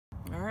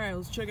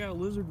Alright, let's check out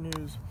lizard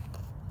news.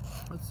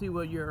 Let's see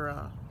what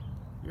your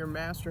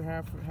master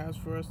has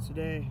for us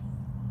today.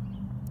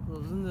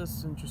 Well, isn't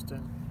this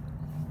interesting?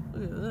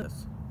 Look at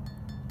this.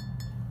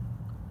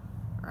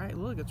 Alright,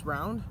 look, it's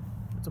round.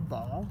 It's a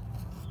ball.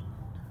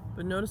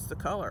 But notice the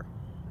color.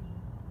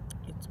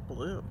 It's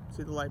blue.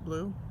 See the light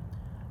blue?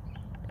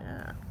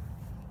 Yeah.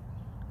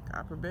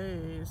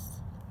 Copper-based.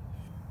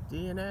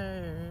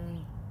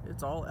 DNA.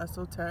 It's all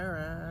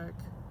esoteric.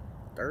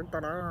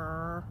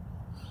 Da-da-da.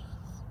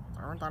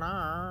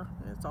 Da-da-da.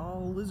 It's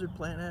all lizard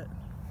planet.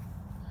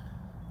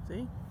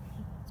 See?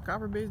 It's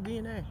copper-based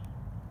DNA.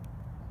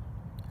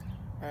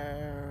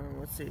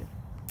 Let's see.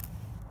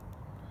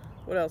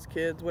 What else,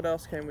 kids? What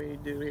else can we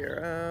do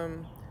here?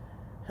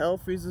 Hell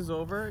freezes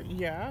over.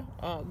 Yeah,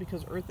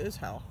 because Earth is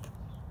hell.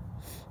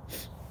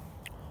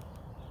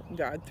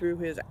 God threw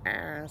his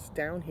ass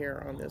down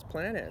here on this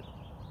planet.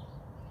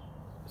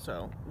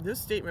 So, this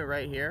statement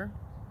right here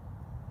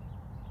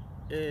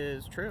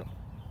is true.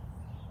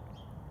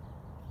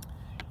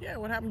 Yeah,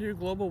 what happened to your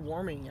global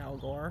warming, Al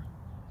Gore?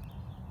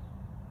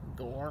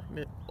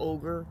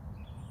 Ogre.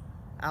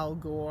 Al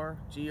Gore.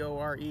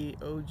 G-O-R-E-O-G-E-R.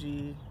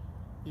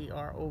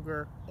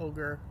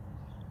 Ogre.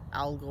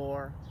 Al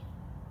Gore.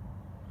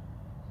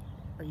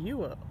 Are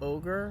you a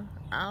ogre,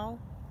 Al?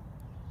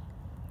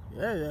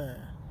 Yeah.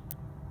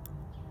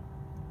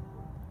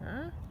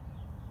 Huh?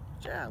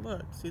 Yeah,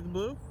 look. See the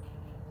blue?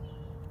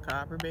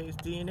 Copper-based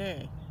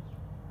DNA.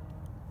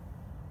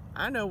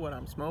 I know what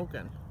I'm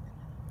smoking.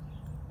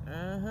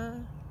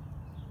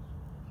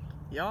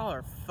 Y'all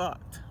are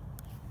fucked.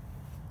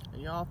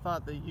 Y'all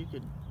thought that you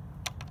could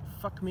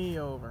fuck me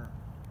over.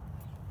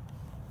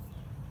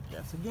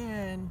 Guess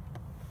again.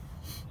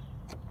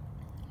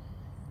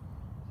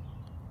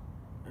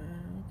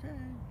 Okay.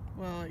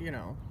 Well, you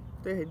know,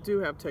 they do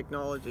have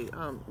technology.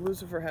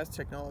 Lucifer has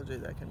technology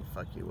that can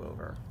fuck you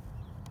over.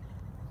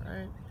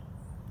 Right?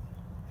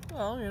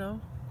 Well, you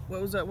know,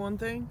 what was that one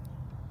thing?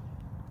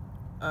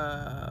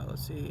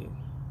 Let's see.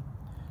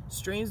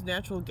 Strange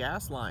natural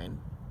gas line.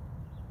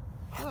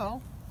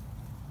 Well,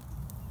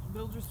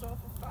 build yourself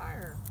a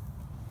fire.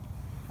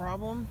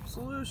 Problem,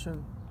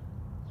 solution.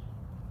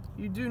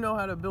 You do know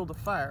how to build a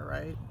fire,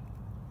 right?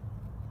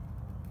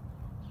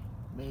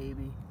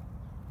 Maybe.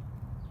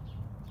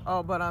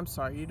 Oh, but I'm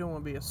sorry, you don't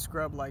want to be a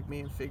scrub like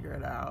me and figure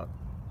it out.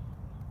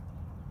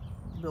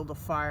 Build a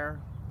fire.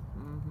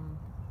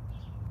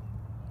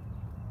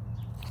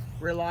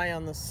 Rely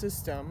on the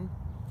system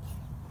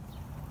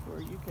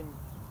where you can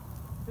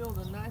build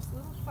a nice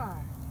little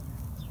fire.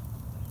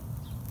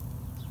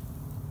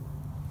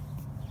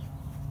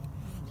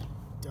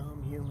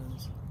 Dumb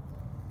humans.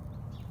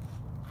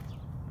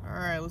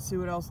 Alright, let's see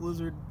what else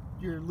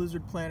your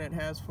lizard planet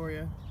has for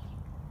you.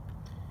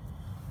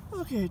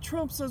 Okay,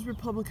 Trump says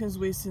Republicans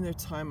wasting their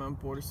time on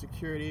border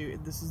security.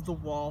 This is the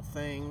wall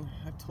thing.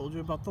 I've told you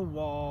about the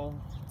wall.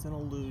 It's an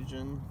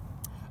illusion.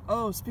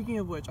 Oh, speaking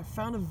of which, I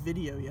found a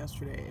video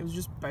yesterday. It was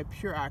just by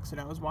pure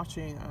accident. I was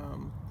watching,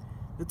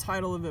 the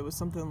title of it was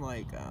something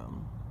like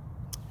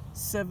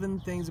 7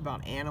 things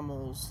about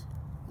animals,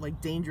 like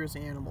dangerous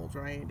animals,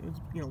 right? It was,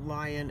 you know,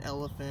 lion,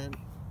 elephant,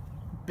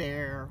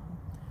 bear.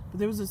 But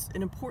there was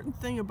an important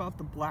thing about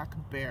the black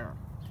bear.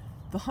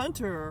 The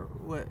hunter,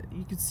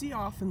 you could see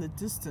off in the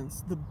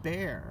distance, the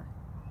bear.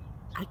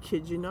 I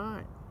kid you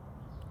not.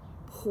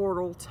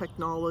 Portal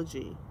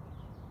technology.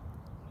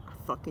 I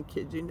fucking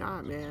kid you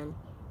not, man.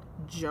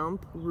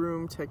 Jump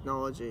room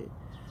technology.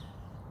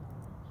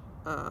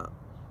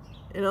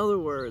 In other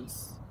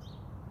words,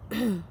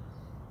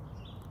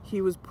 he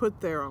was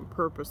put there on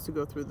purpose to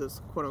go through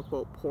this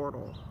quote-unquote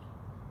portal.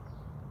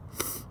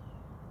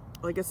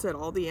 Like I said,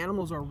 all the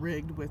animals are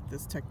rigged with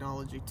this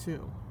technology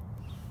too.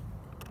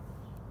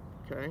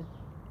 Okay?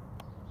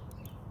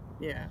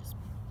 Yes.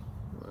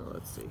 Well,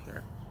 let's see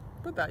here.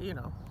 But that, you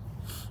know,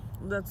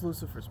 that's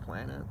Lucifer's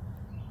planet.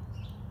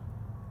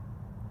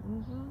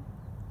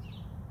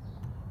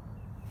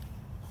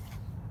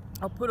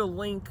 I'll put a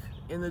link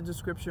in the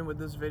description with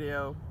this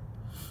video,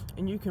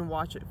 and you can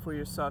watch it for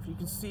yourself. You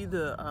can see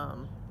the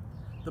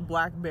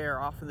black bear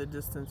off in the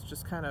distance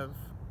just kind of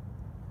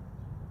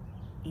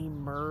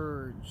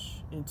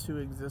emerge into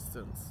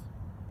existence.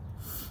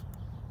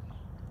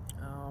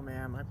 Oh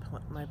man,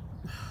 my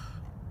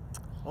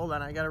hold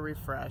on, I gotta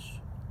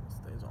refresh. This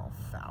thing's all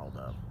fouled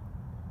up.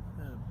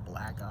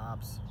 Black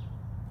Ops.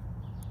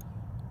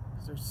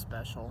 They're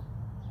special.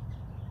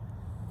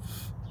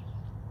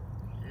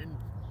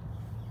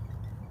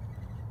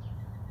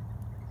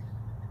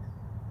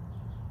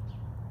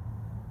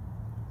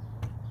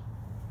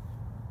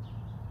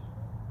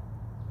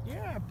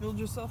 Yeah, build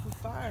yourself a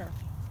fire.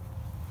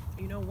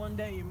 You know, one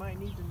day you might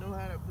need to know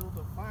how to build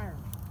a fire.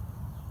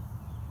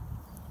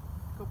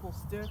 A couple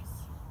sticks,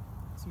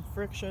 some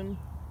friction.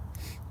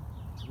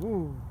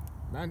 Ooh,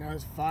 that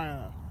nice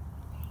fire.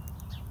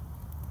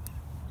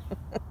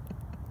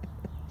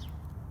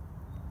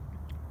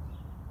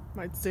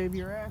 Might save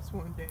your ass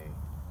one day.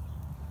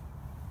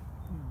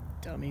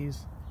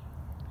 Dummies.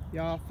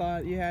 Y'all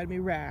thought you had me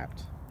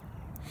wrapped.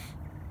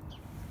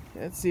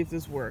 Let's see if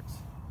this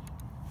works.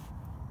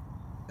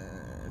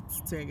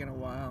 it's taking a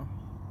while.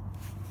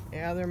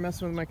 Yeah, they're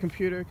messing with my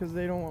computer because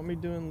they don't want me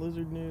doing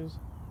lizard news.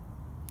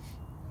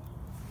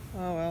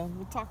 Oh well,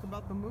 we'll talk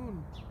about the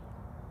moon.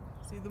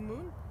 See the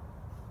moon?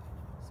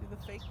 See the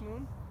fake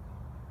moon?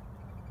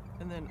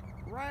 And then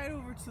right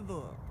over to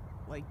the,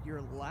 like,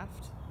 your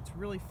left, it's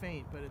really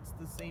faint, but it's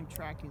the same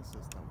tracking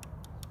system.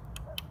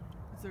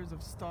 There's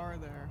a star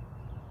there.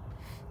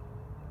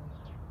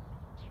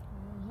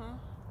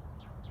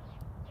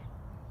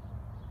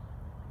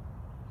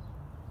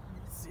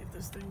 Let's see if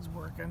this thing's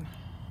working.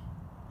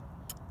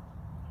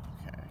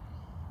 Okay.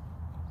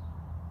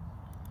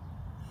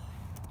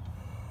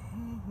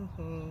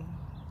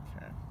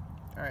 Okay.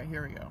 All right,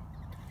 here we go.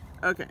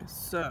 Okay,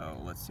 so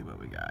let's see what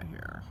we got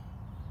here.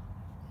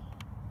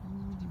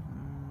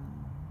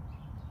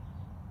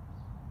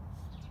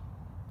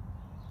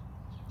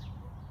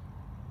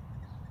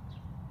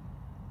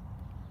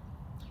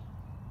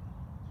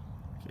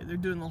 Okay, they're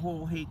doing the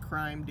whole hate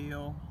crime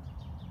deal.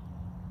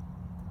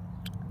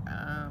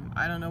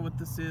 I don't know what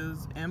this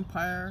is.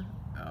 Empire?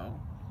 Oh,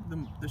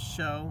 the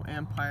show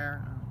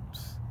Empire.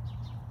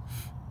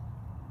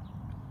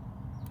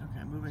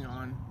 Okay, moving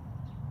on.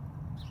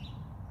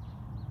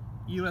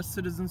 U.S.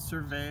 citizens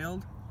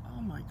surveilled.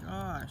 Oh my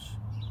gosh.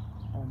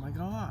 Oh my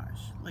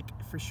gosh. Like,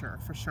 for sure.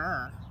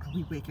 Are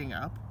we waking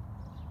up?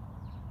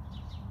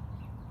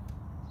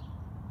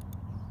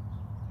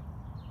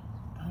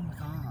 Oh my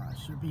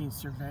gosh. You're being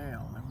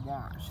surveilled and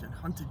watched and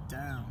hunted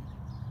down.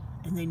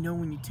 And they know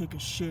when you take a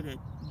shit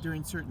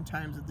during certain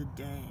times of the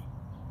day.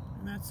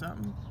 Isn't that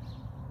something?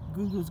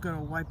 Google's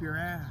gonna wipe your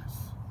ass.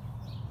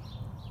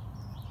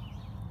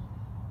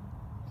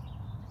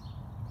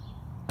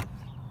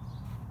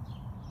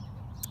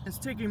 It's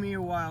taking me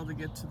a while to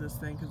get to this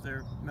thing because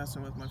they're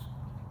messing with my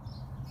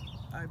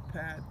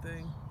iPad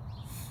thing.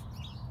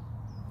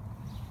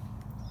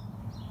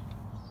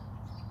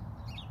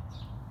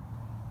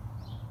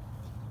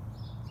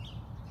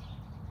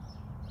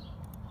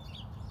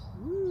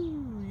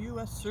 Woo!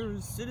 U.S.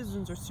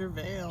 citizens are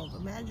surveilled.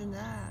 Imagine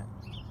that.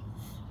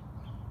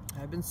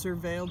 I've been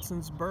surveilled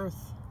since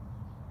birth.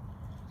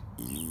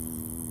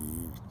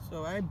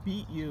 So I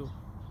beat you.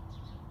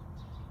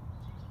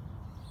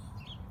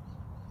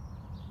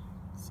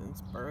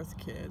 Since birth,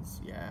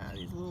 kids. Yeah,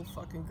 these little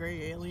fucking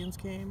gray aliens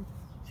came.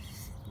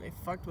 They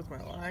fucked with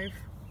my life.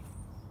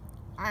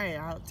 I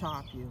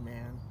out-top you,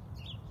 man.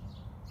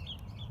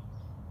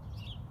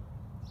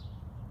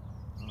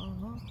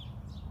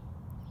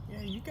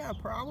 Yeah, you got a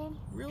problem?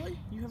 Really?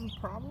 You have a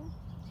problem?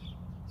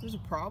 There's a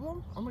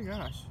problem? Oh my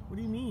gosh. What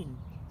do you mean?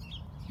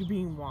 You're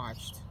being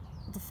watched.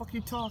 What the fuck are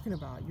you talking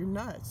about? You're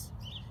nuts.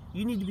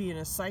 You need to be in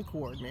a psych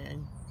ward,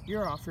 man.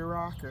 You're off your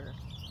rocker.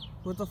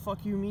 What the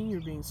fuck you mean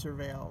you're being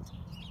surveilled?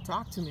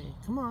 Talk to me.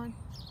 Come on.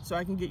 So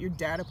I can get your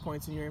data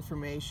points and your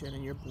information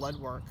and your blood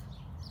work.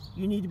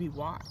 You need to be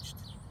watched.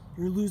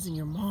 You're losing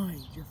your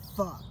mind. You're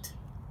fucked.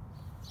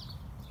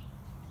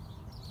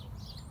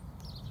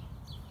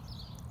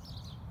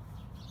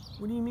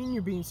 What do you mean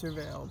you're being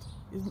surveilled?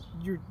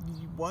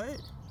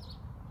 What?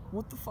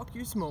 What the fuck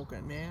you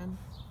smoking, man?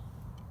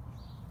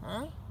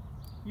 Huh?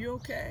 You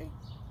okay?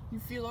 You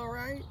feel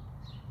alright?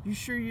 You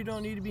sure you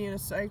don't need to be in a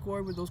psych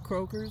ward with those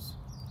croakers?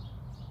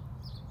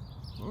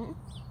 Hmm?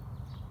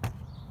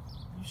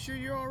 You sure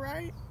you're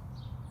alright?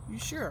 You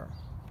sure?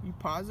 You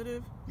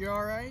positive? You're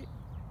alright?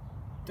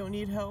 Don't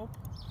need help?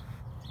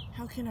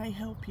 How can I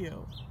help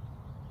you?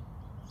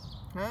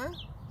 Huh?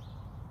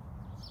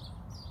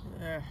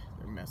 They're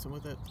messing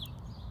with it.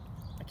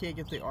 I can't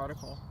get the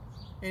article.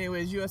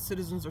 Anyways, U.S.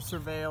 citizens are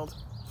surveilled.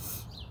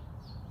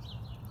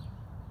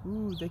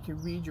 Ooh, they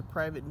can read your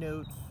private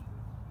notes.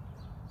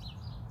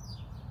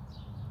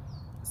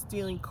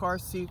 Stealing car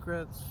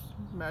secrets.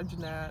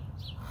 Imagine that.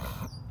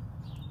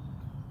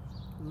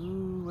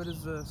 Ooh, what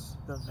is this?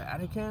 The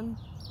Vatican?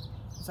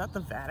 Is that the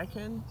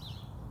Vatican?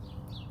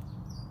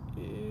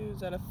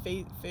 Is that a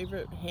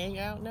favorite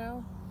hangout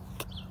now?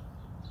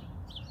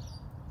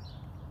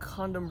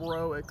 Condom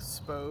row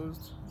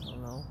exposed. I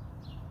don't know.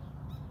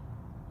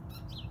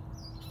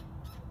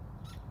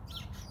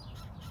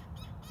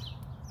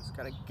 It's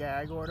got a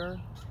gag order.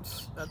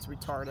 That's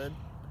retarded.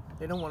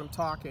 They don't want him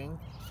talking.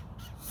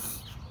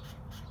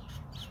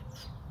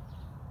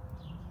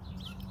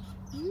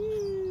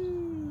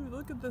 Woo,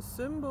 look at the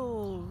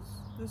symbols.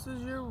 This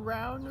is your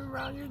round and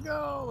round you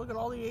go. Look at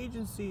all the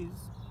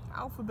agencies.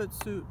 Alphabet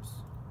soups.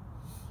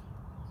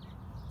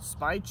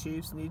 Spy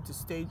chiefs need to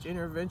stage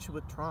intervention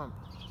with Trump.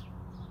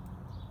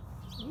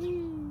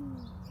 Woo,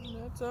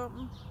 that's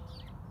something.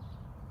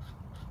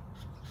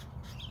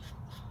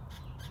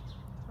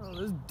 Oh,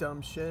 this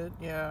dumb shit.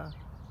 Yeah.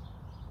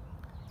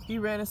 He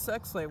ran a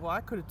sex slave. Well,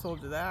 I could have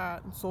told you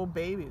that. And sold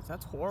babies.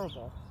 That's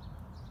horrible.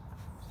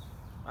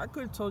 I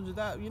could have told you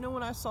that. You know,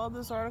 when I saw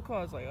this article,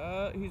 I was like,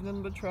 he's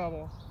nothing but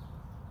trouble.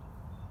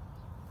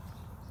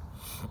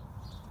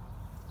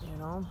 You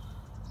know?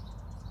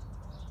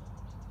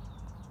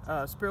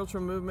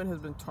 Spiritual movement has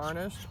been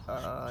tarnished.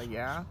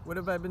 Yeah. What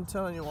have I been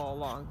telling you all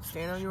along?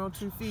 Stand on your own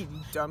 2 feet, you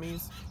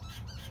dummies.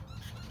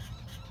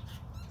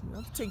 You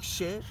don't have to take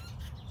shit.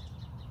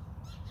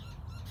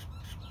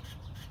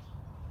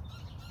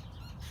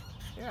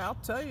 Yeah, I'll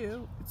tell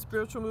you,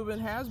 spiritual movement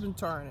has been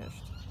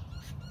tarnished.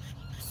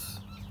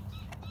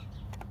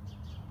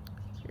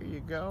 Here you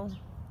go.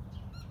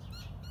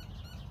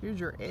 Here's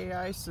your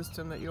AI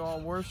system that you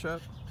all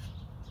worship.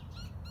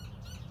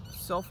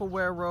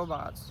 Self-aware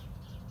robots.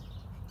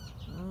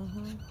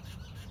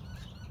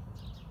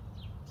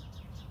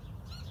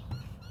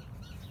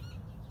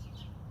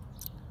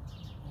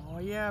 Oh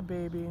yeah,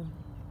 baby.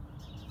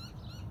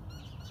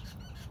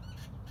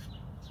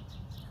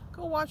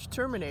 Go watch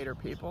Terminator,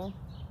 people.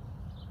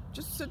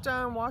 Just sit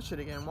down and watch it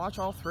again. Watch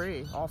all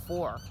 3, all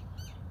 4.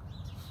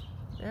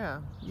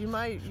 Yeah, you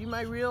might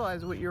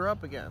realize what you're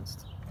up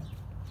against.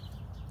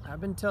 I've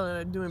been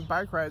doing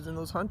bike rides, and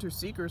those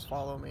hunter-seekers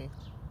follow me.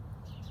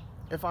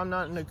 If I'm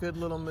not in a good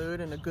little mood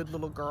and a good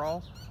little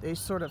girl, they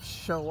sort of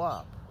show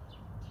up.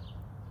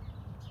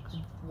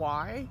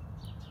 Why?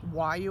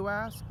 Why, you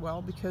ask?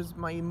 Well, because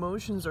my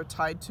emotions are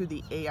tied to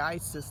the AI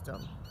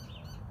system.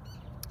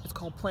 It's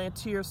called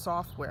Plantier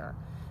software,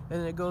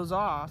 and it goes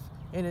off,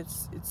 and it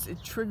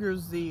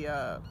triggers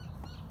the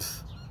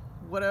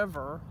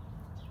whatever,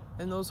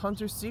 and those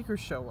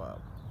hunter-seekers show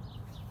up.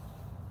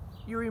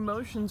 Your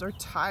emotions are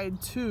tied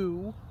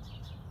to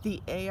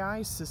the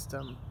AI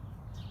system.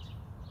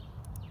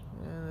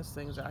 And this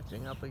thing's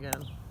acting up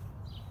again.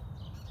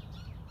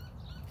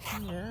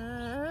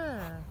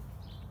 Yeah.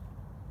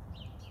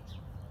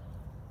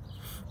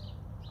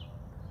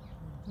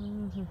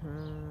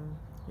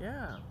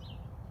 Yeah.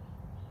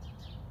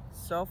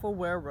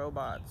 Self-aware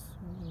robots.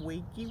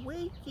 Wakey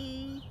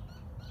wakey.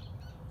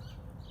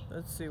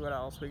 Let's see what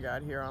else we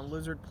got here on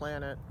Lizard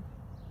Planet.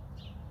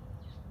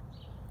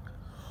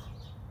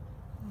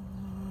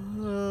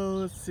 Oh,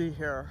 let's see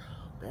here.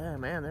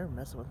 Man, they're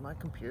messing with my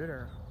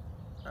computer.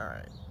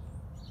 Alright.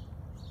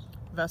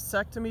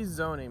 Vasectomy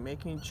zoning,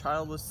 making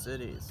childless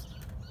cities.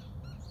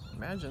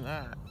 Imagine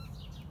that.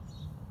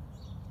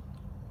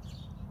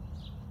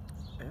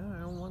 Yeah, I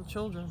don't want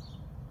children.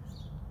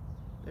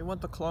 They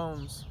want the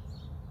clones.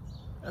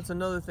 That's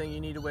another thing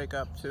you need to wake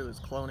up to, is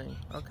cloning,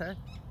 okay?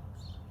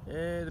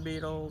 Hey, the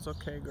Beatles,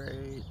 okay,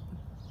 great.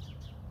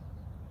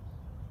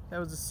 That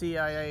was a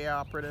CIA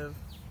operative.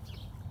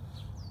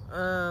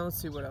 Let's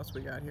see what else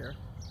we got here.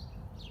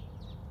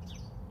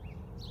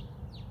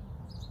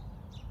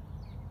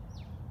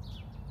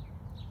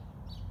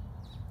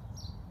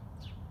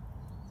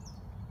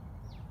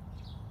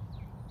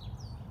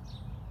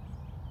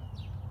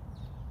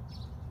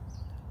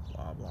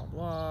 Blah, blah,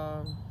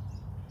 blah.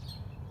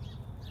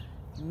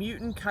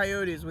 Mutant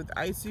coyotes with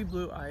icy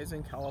blue eyes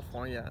in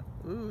California.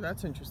 Ooh,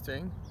 that's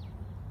interesting.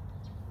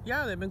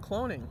 Yeah, they've been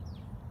cloning.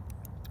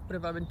 What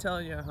have I been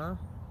telling you, huh?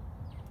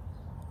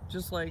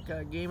 Just like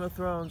Game of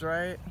Thrones,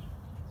 right?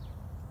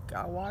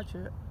 Gotta watch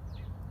it.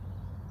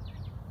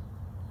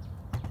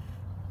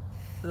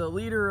 The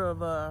leader of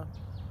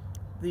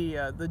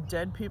the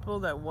dead people,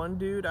 that one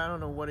dude, I don't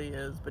know what he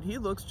is, but he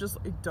looks just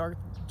like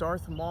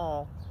Darth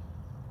Maul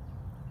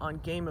on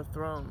Game of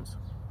Thrones.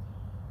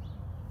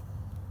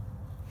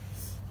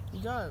 He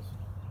does.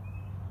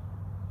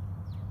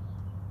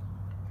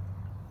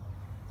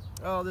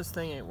 Oh, this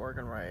thing ain't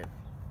working right.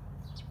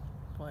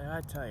 Boy,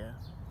 I tell you.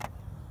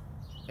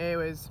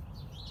 Anyways,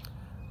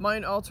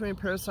 mind-altering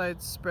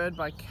parasites spread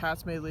by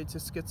cats may lead to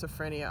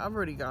schizophrenia. I've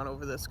already gone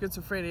over this.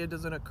 Schizophrenia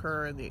doesn't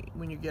occur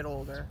when you get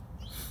older.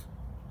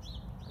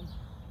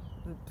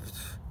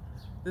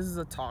 This is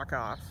a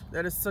talk-off.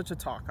 That is such a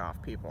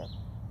talk-off, people.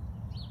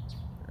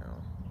 You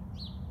know.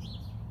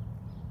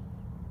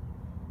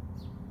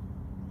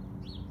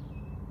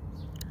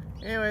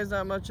 Anyways,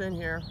 not much in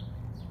here.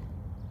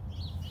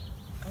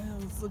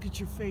 Let's look at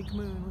your fake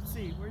moon. Let's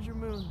see. Where's your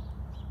moon?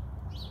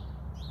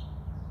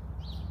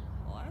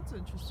 Well, that's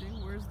interesting.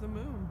 Where's the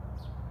moon?